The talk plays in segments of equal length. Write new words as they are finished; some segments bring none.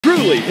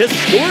truly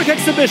historic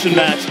exhibition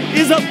match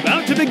is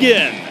about to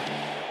begin.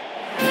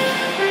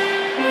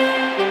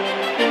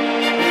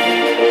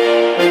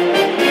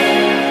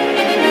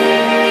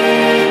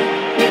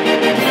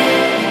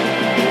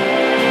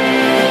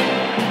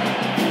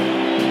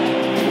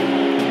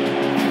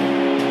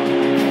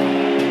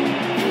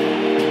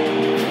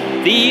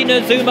 The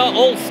Inazuma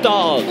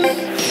All-Stars.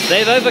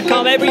 They've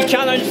overcome every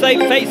challenge they've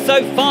faced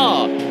so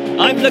far.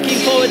 I'm looking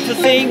forward to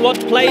seeing what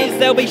plays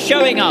they'll be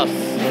showing us.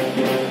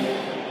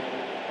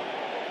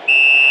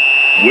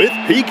 With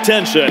peak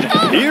tension,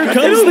 here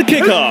comes the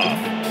kickoff.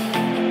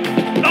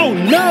 Oh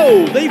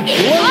no, they've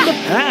blown the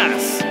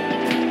pass.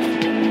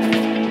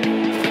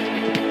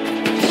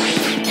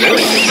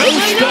 There's no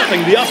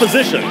stopping the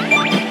opposition.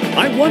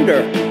 I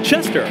wonder,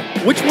 Chester,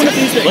 which one of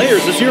these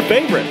players is your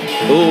favorite?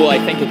 Ooh, I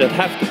think it'd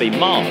have to be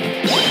Mark.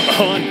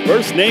 On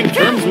first name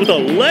terms with a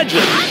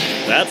legend.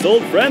 That's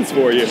old friends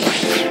for you.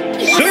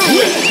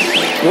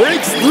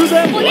 Breaks through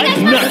them like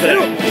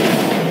nothing.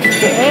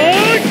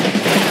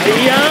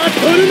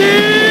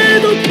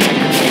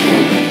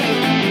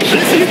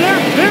 This is their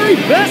very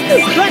best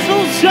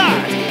special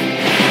shot.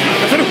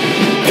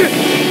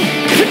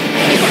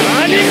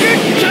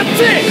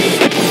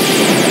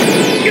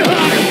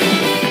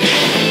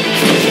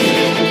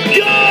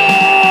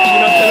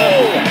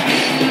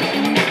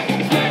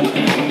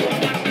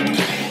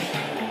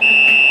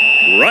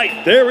 Right,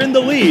 they're in the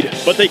lead,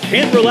 but they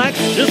can't relax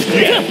just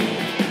yet.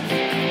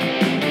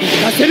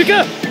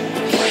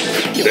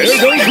 There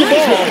goes the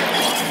ball.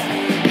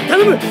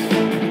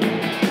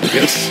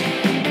 Yes.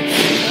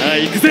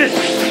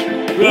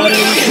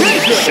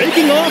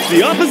 Shaking off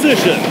the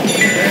opposition.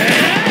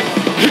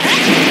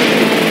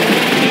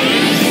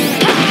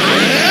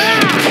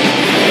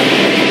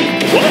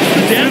 What's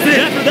the damage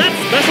after that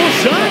special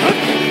shot?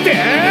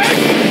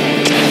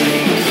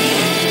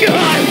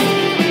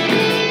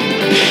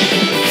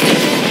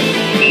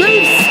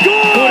 They've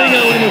scored!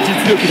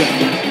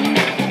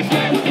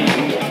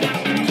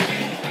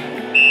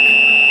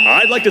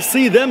 I'd like to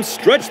see them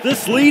stretch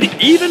this lead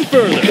even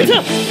further.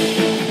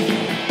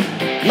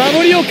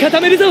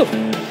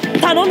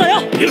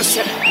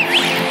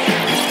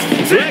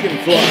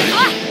 Dragonfly!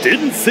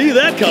 Didn't see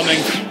that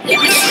coming.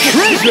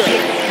 Treasure!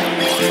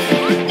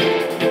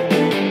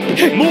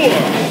 More!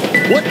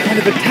 What kind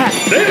of attack?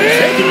 They're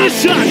taking a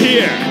shot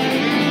here!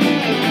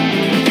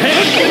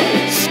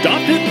 And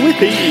stopped it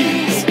with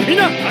ease.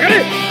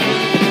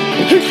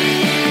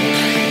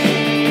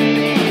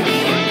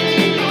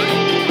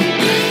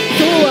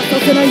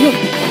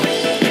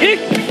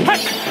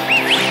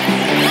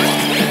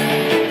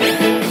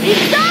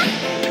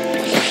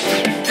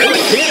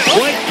 Can't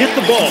quite get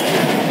the ball.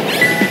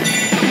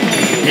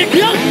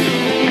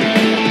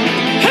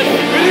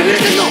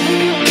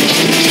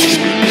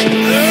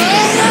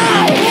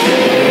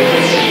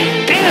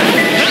 And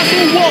the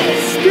castle wall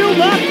still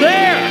not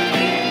there.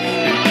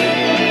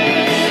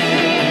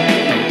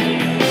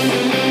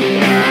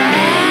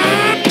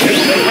 Did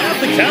they have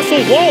the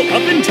castle wall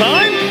up in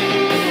time?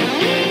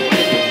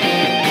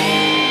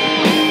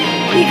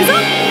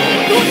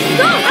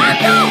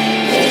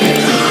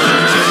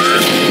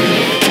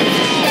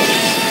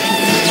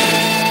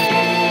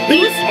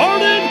 The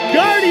Ardent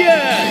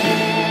Guardian!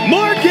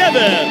 Mark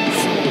Evans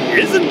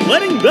isn't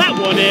letting that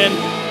one in.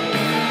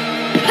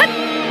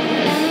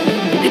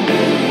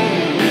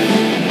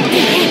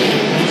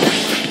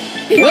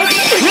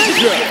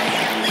 Treasure!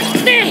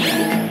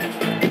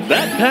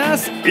 That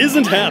pass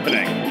isn't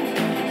happening.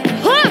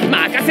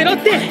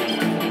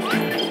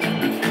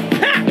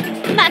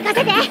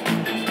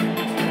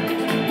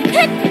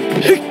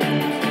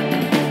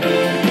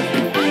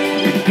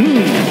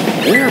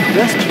 Where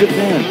best to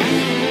defend?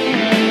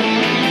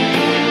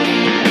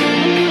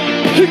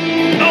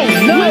 Oh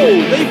no!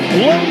 They've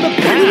blown the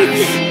pass!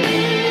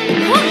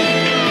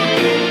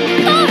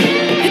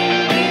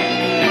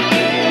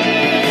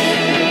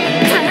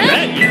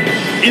 That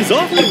is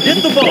off to get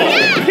the ball!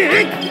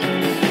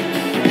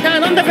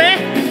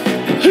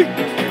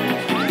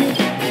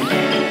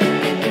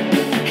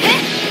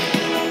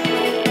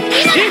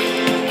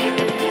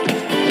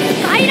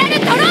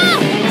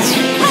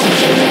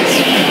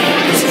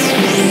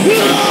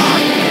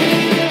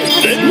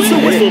 There's the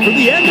whistle for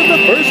the end of the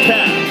first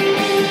half.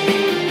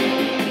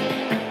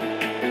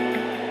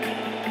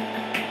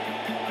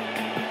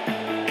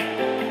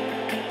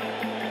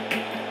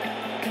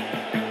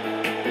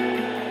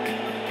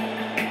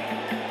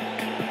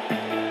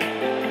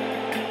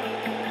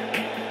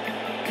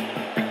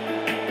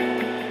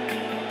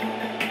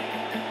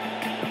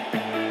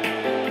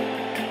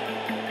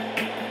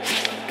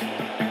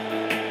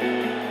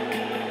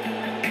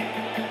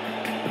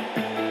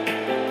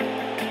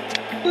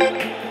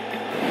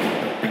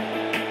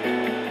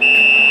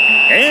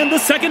 And the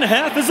second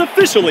half is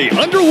officially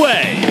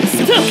underway.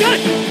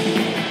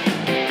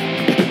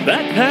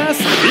 That pass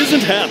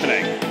isn't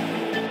happening.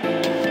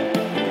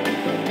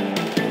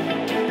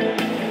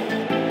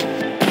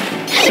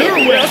 Sure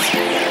whip.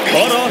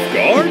 Caught off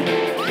guard.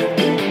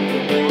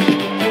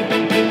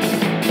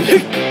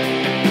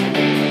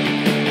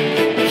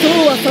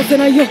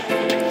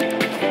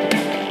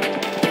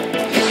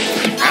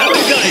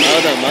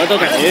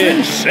 has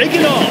been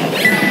shaken off.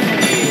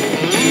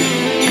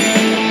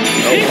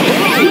 Oh,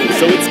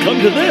 so it's come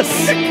to this.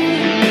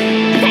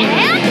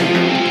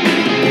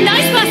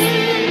 Nice pass.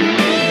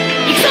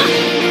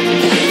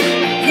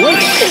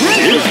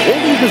 Is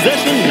holding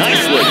possession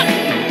nicely.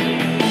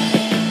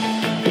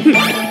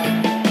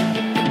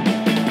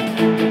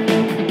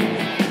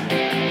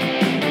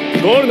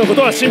 ゴールのこ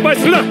とは心配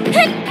するな。そう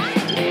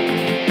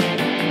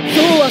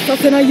はさ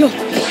せないよ。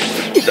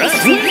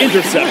 That's an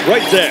intercept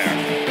right there.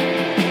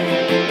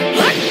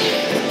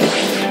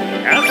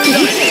 After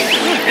that,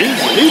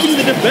 is leaving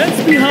the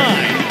defense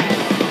behind.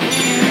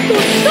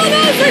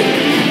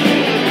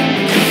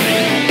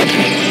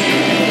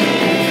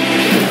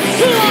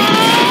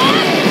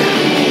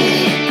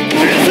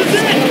 This is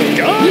it.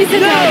 God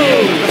no!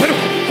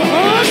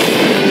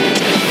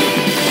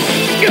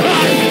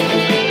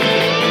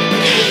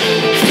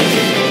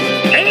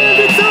 And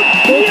it's a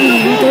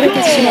beautiful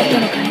goal.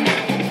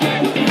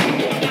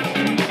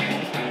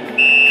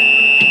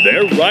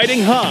 They're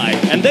riding high,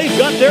 and they've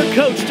got their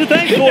coach to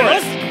thank for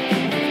it.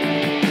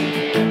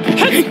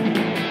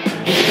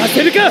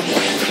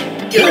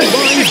 Their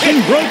line's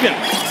been broken.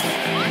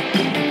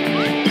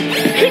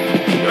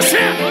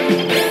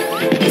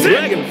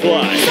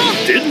 Dragonfly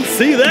didn't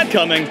see that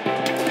coming.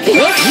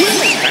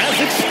 Has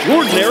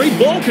extraordinary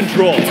ball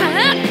control.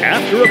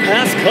 After a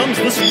pass comes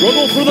the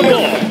struggle for the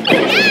ball.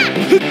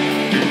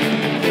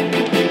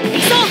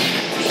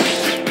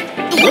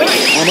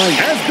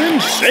 Has been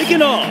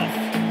shaken off.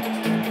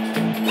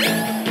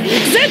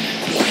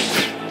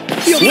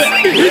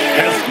 Swift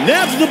has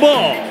nabbed the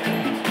ball.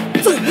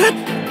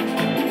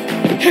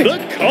 The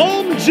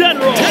calm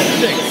general,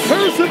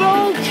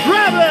 Searchebal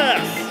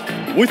Travis,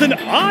 with an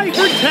eye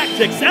for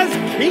tactics as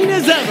keen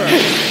as ever.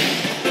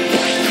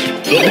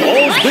 The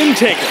ball's been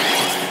taken.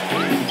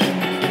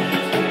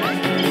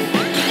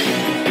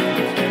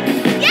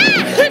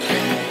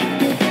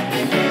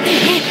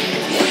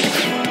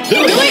 The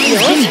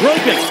line's been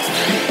broken.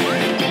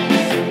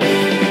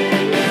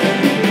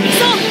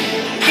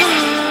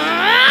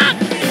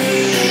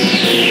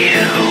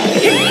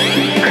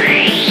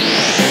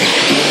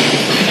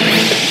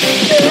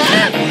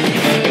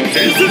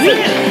 This is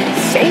it!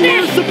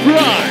 Solar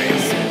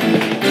surprise!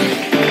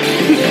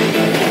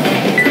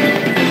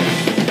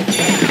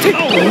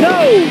 Oh no!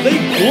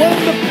 They've blown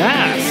the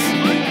pass!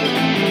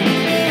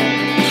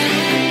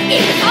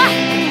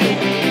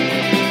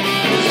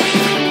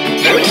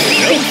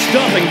 No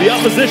stopping the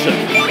opposition!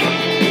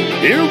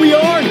 Here we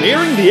are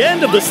nearing the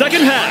end of the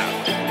second half!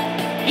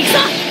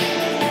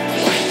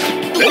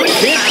 They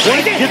can't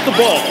quite get the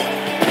ball!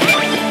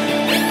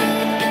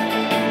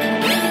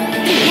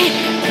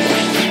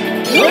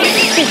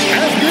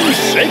 Has been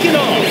shaken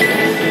off.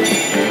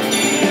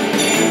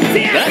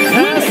 That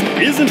pass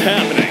isn't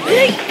happening.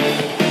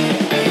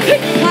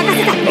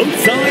 Both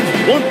sides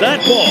want that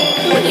ball.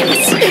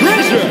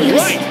 Treasure,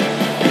 right.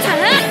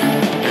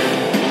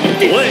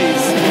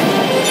 Blaze.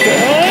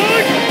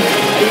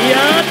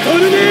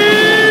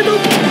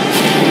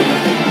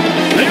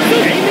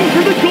 They're aiming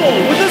for the goal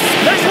with a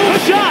special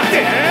shot.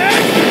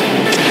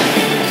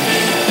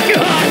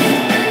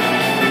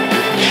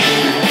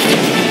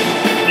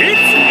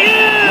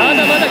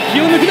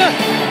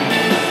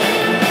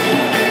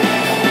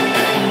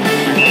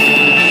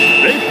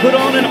 They put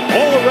on an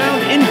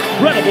all-around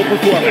incredible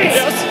performance.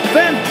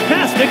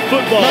 Fantastic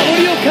football.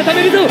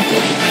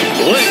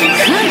 Blaze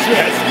Treasure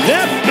has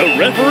napped. The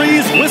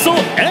referee's whistle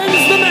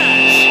ends the match.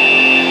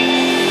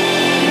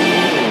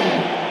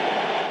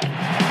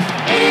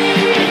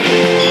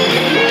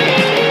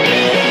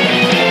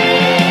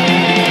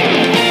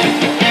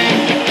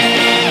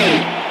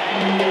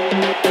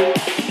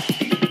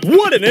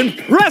 What an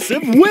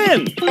impressive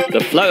win!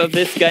 The flow of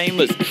this game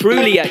was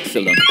truly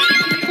excellent.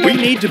 We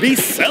need to be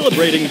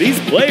celebrating these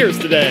players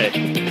today.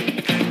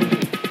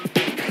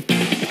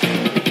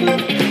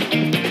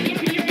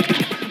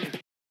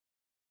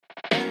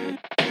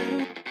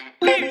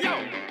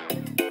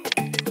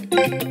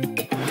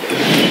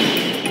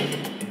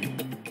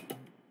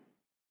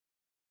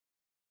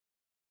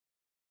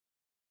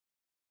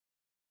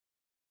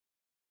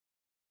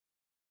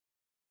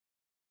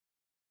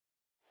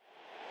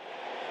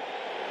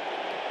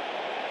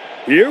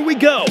 Here we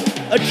go!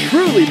 A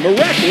truly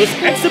miraculous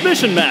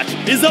exhibition match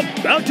is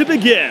about to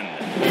begin!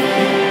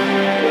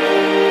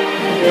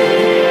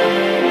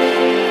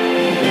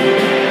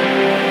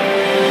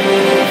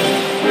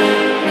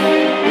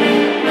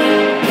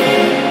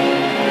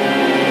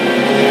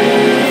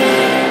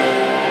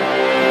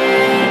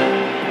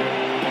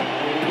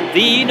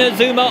 The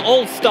Inazuma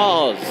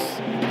All-Stars.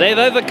 They've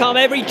overcome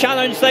every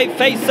challenge they've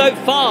faced so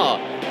far.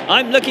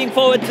 I'm looking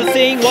forward to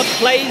seeing what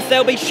plays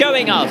they'll be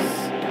showing us.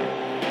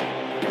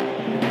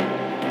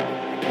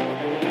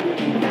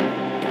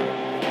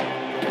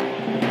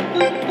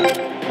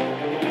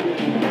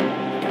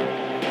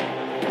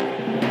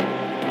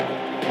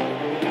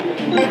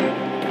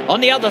 On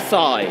the other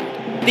side,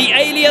 the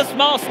Alias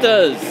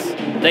Masters.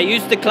 They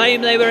used to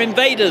claim they were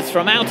invaders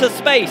from outer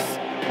space,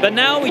 but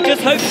now we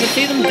just hope to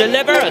see them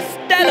deliver a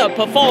stellar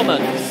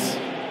performance.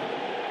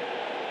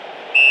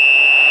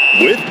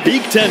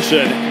 peak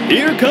tension.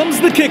 Here comes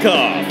the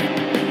kickoff.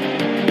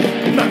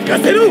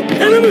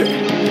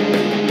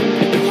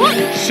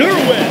 Sure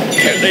will.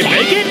 Can they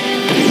make it?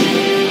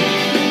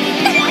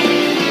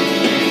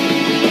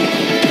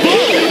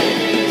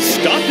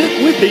 Stopped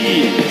it with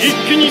ease.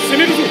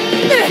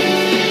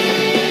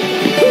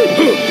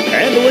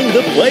 Handling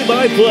the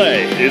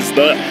play-by-play is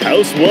the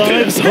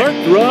Housewives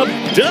heartthrob,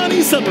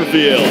 Donnie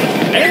Summerfield.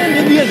 And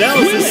in the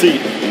analysis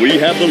seat, we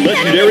have the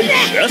legendary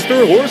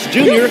Chester Horse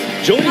Jr.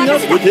 joining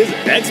us with his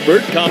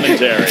expert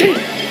commentary.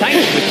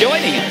 Thanks for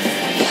joining us.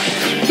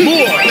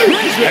 More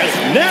has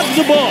nabbed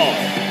the ball.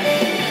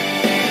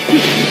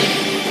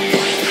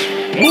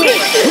 More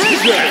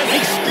Treasure has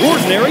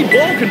extraordinary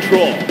ball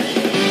control.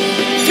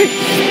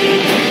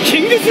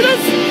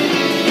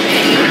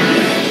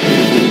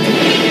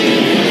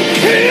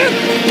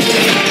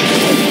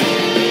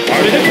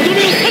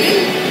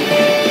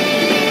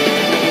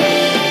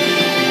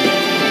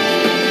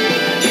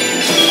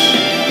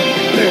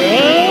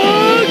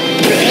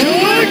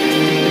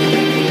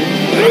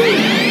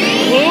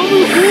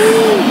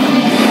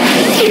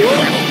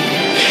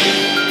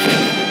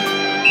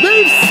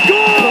 They've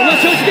scored!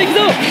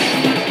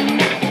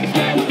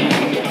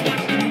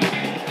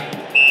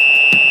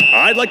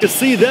 I'd like to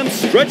see them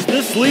stretch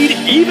this lead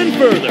even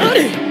further.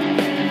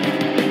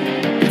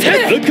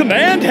 The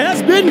command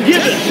has been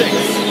given.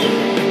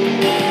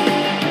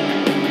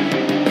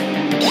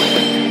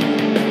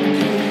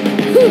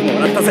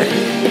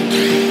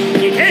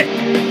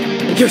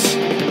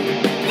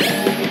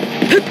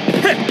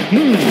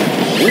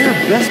 Where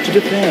best to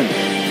defend?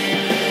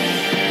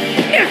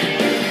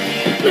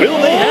 Will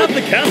they have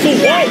the castle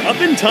wall up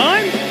in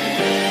time?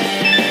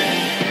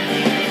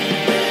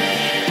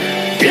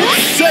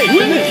 It's safe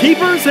in the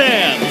keeper's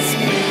hands.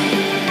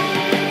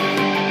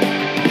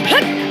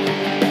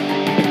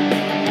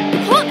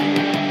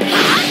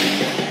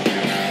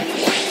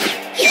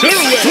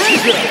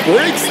 Treasure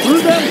breaks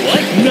through them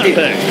like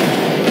nothing.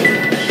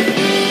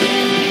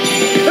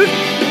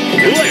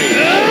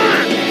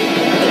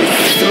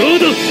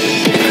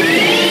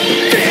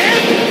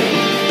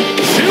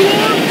 Chew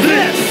on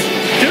this!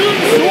 Doom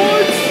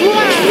Sword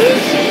Slash!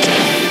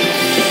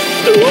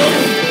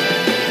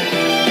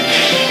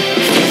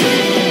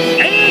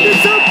 And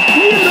it's a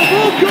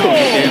beautiful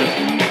goal!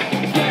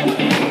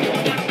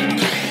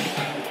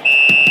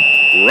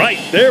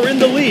 Right, they're in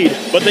the lead,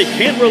 but they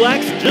can't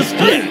relax just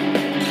yet.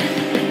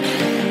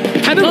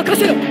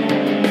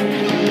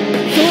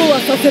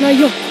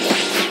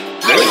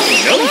 There's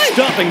no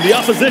stopping the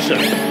opposition.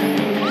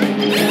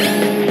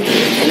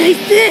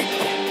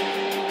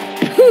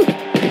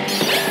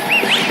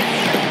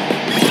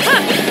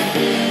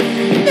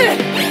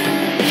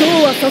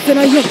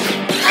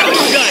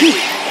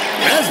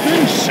 Has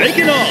been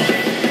shaken off.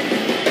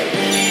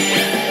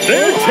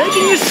 They're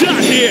taking a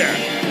shot here.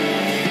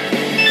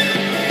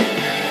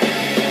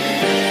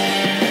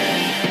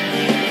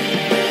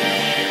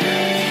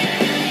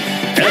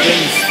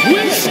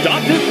 Evans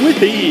stopped it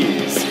with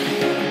ease.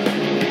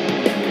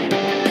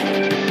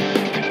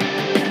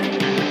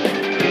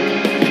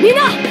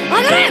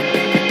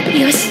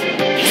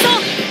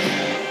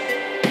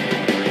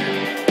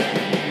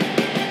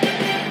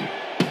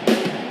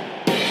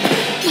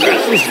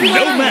 That was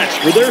no match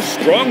for their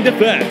strong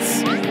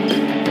defense.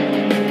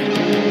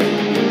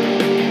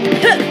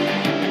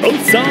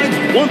 Both sides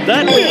want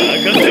that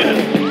big.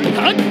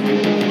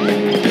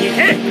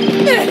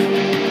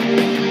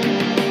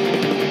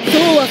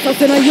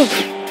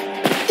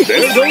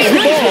 There goes the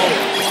ball.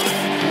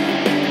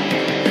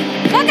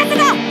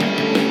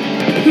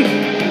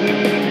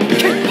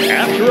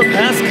 After a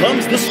pass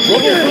comes the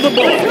struggle for the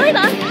ball.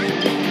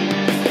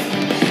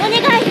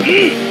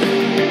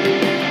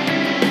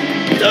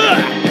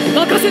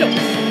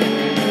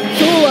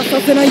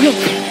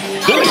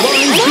 The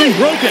line's been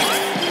broken.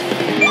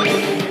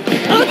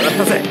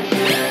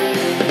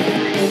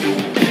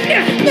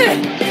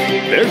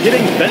 They're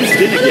getting fenced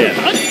in again.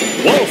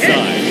 Wall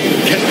side.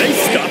 Can they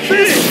stop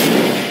this?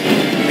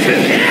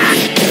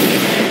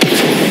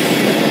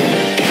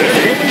 They're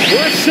going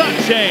for a shot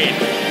chain.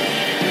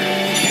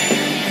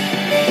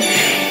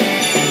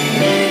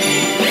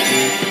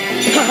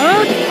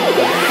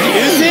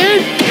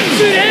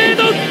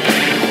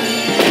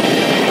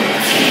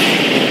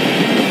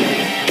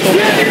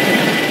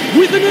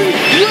 With an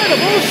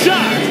incredible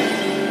shot!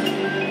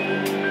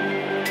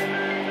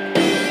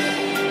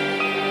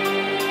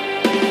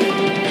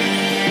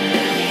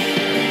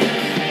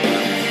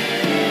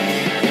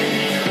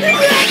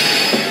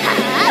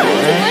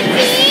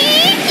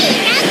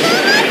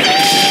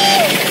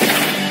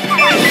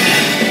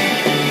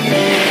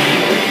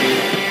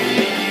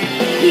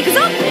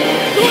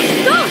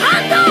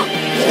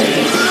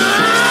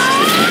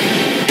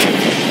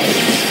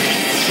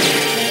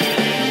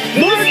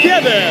 Mark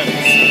Evans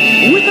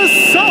with a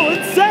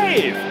solid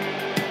save!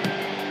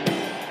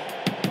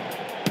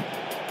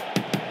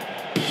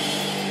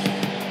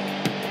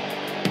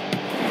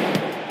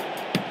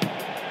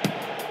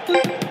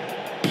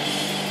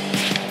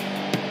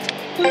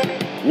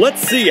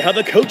 Let's see how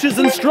the coach's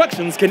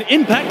instructions can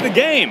impact the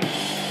game.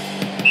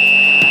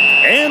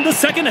 And the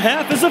second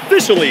half is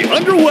officially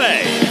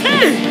underway.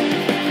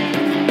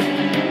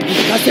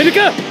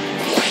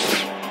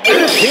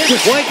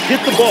 Can't quite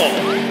get the ball.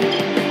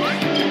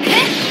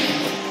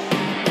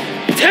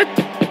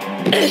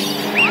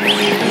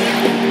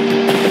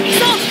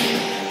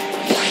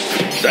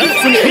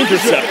 That's an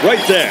intercept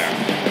right there.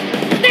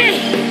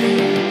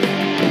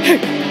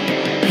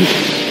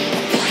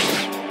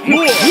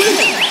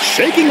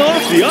 Shaking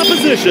off the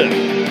opposition.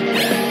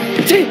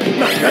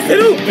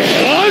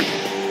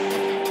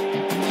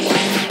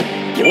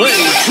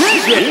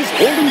 Treasure is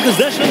holding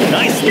possession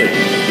nicely.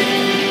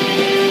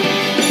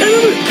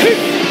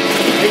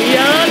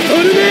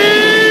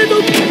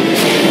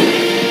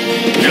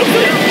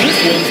 This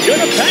one's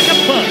gonna pack a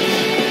punch.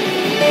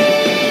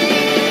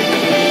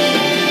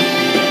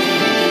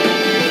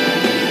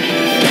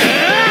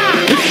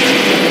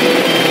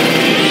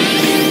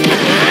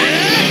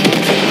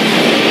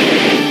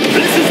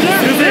 This is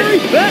their very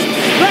best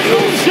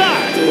special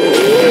shot.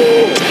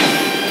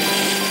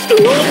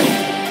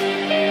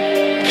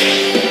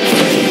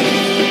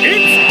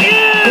 It's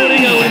in!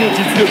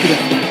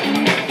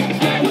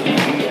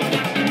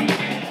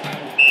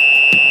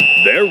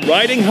 They're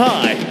riding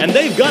high, and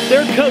they've got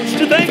their coach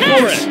to thank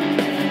for it.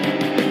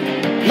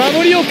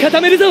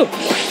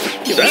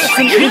 That's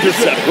an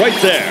intercept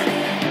right there.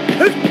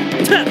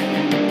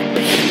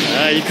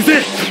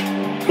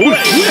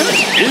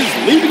 Is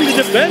leaving the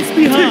defense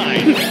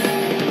behind.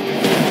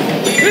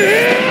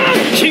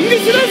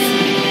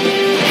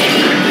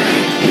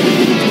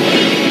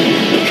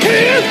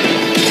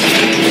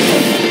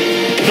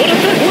 Not a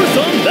horse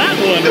on that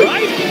one,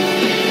 right?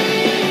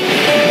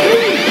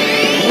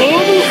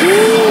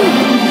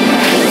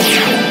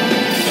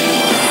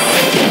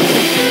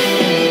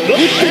 The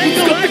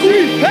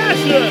angelic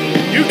passion!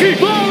 Yuki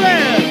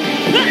Ballin!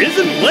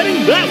 Isn't letting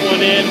that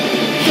one in.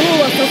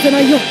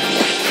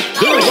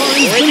 Their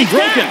line's been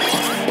broken.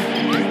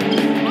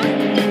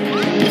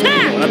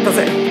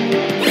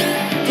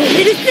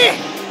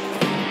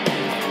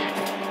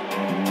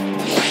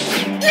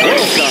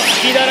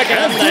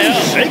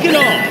 Shake it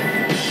off.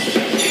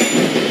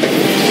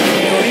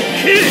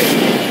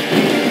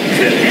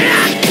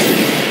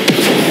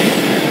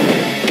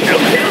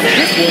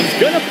 This one's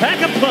gonna pack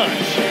a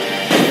punch.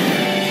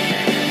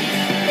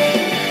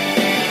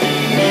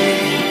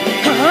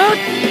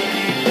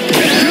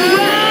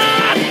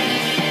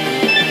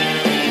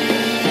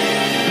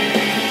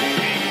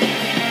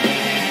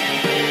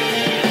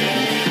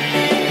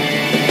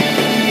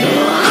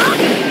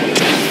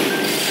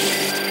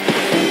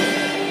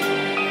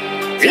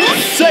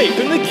 It's safe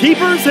in the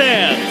keeper's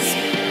hands.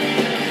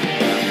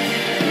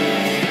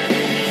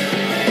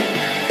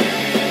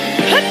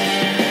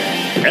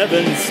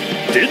 Evans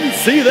didn't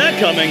see that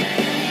coming.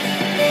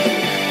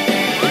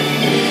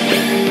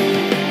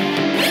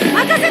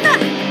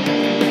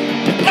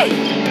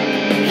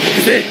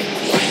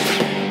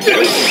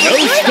 No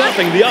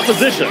stopping the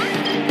opposition.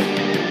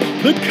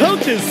 The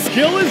coach's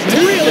skill is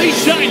really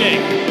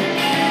shining.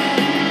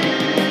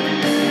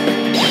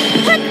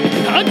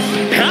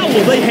 How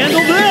will they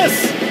handle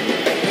this?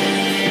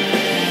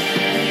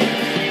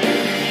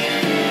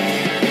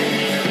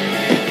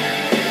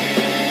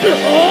 The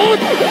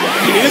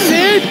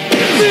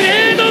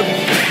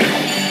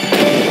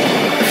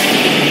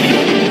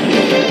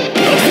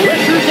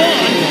pressure's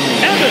on.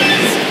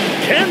 Evans,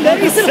 can they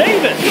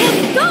save it?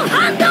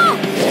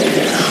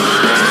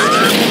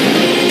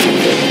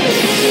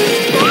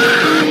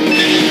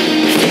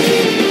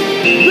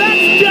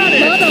 That's done it.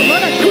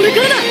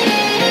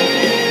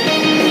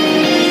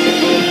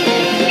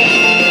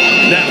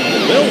 Now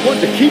they'll want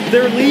to keep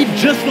their lead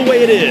just the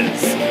way it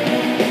is.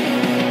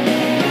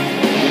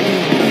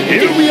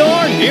 Here we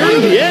are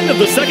nearing the end of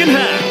the second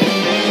half.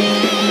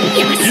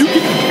 You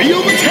can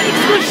feel the tension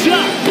for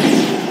shots.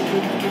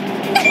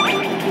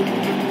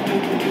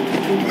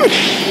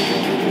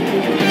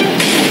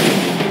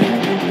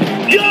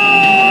 Go!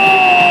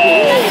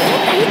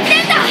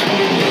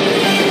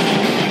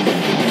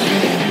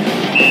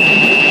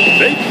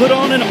 They put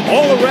on an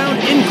all-around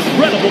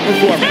incredible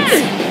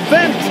performance.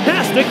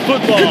 Fantastic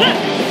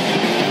football.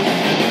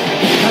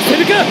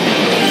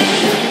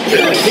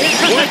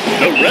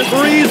 The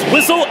referee's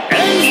whistle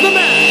ends the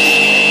match.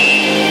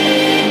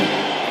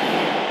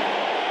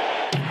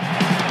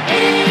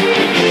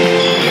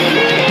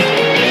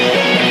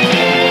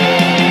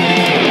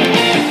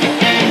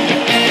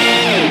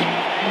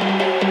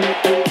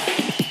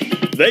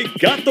 They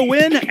got the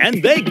win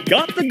and they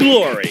got the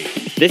glory.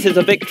 This is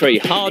a victory,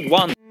 hard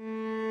won.